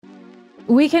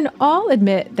We can all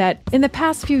admit that in the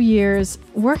past few years,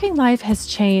 working life has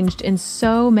changed in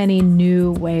so many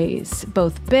new ways,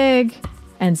 both big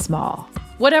and small.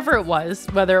 Whatever it was,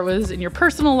 whether it was in your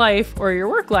personal life or your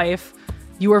work life,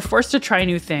 you were forced to try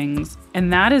new things,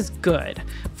 and that is good.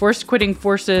 Forced quitting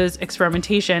forces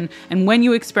experimentation, and when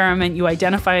you experiment, you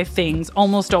identify things,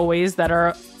 almost always, that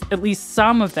are, at least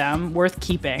some of them, worth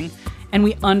keeping, and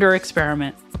we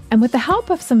under-experiment. And with the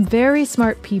help of some very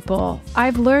smart people,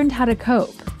 I've learned how to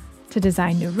cope, to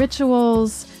design new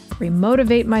rituals,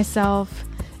 remotivate myself,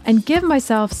 and give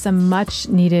myself some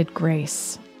much-needed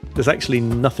grace. There's actually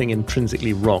nothing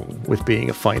intrinsically wrong with being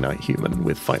a finite human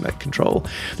with finite control.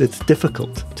 It's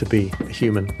difficult to be a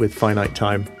human with finite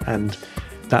time, and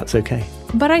that's okay.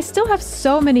 But I still have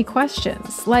so many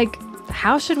questions, like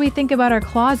how should we think about our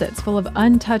closets full of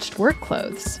untouched work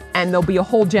clothes? And there'll be a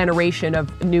whole generation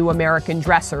of new American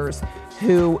dressers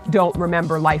who don't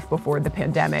remember life before the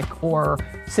pandemic or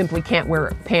simply can't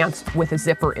wear pants with a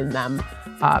zipper in them.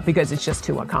 Because it's just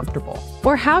too uncomfortable.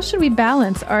 Or how should we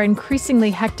balance our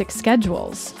increasingly hectic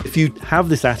schedules? If you have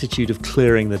this attitude of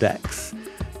clearing the decks,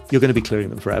 you're going to be clearing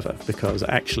them forever because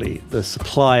actually the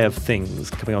supply of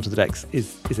things coming onto the decks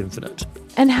is infinite.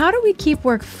 And how do we keep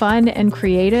work fun and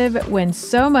creative when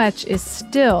so much is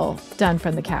still done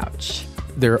from the couch?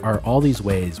 There are all these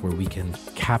ways where we can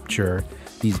capture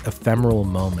these ephemeral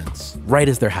moments right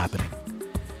as they're happening.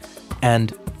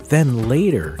 And then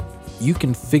later, you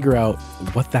can figure out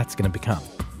what that's going to become.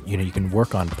 You know, you can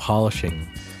work on polishing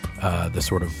the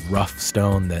sort of rough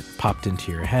stone that popped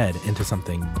into your head into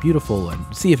something beautiful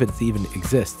and see if it even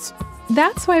exists.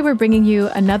 That's why we're bringing you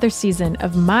another season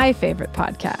of my favorite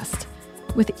podcast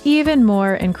with even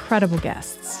more incredible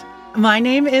guests. My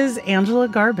name is Angela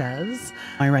Garbez.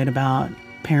 I write about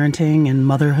parenting and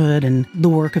motherhood and the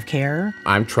work of care.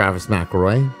 I'm Travis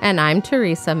McElroy. And I'm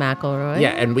Teresa McElroy.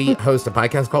 Yeah, and we host a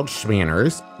podcast called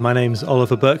Schmanners. My name's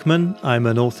Oliver Berkman. I'm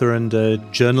an author and a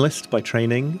journalist by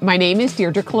training. My name is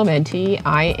Deirdre Clementi.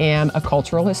 I am a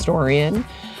cultural historian.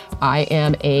 I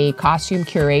am a costume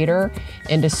curator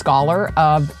and a scholar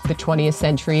of the 20th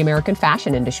century American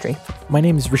fashion industry. My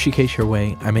name is Rishikesh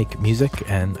Hirway. I make music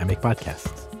and I make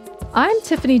podcasts. I'm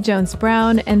Tiffany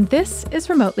Jones-Brown, and this is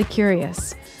Remotely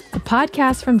Curious, a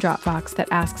podcast from Dropbox that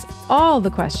asks all the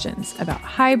questions about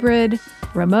hybrid,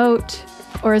 remote,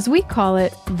 or as we call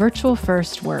it, virtual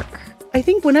first work. I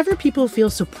think whenever people feel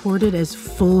supported as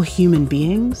full human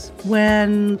beings,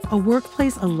 when a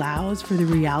workplace allows for the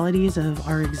realities of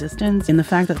our existence and the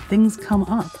fact that things come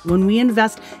up, when we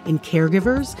invest in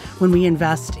caregivers, when we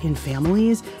invest in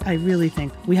families, I really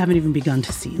think we haven't even begun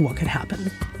to see what could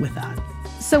happen with that.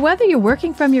 So whether you're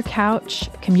working from your couch,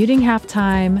 commuting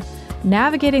half-time,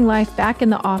 navigating life back in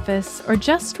the office, or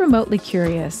just remotely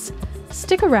curious,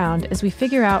 stick around as we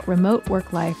figure out remote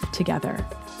work life together.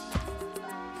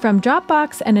 From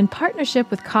Dropbox and in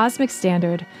partnership with Cosmic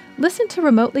Standard, listen to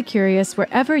Remotely Curious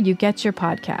wherever you get your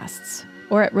podcasts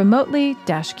or at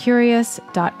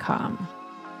remotely-curious.com.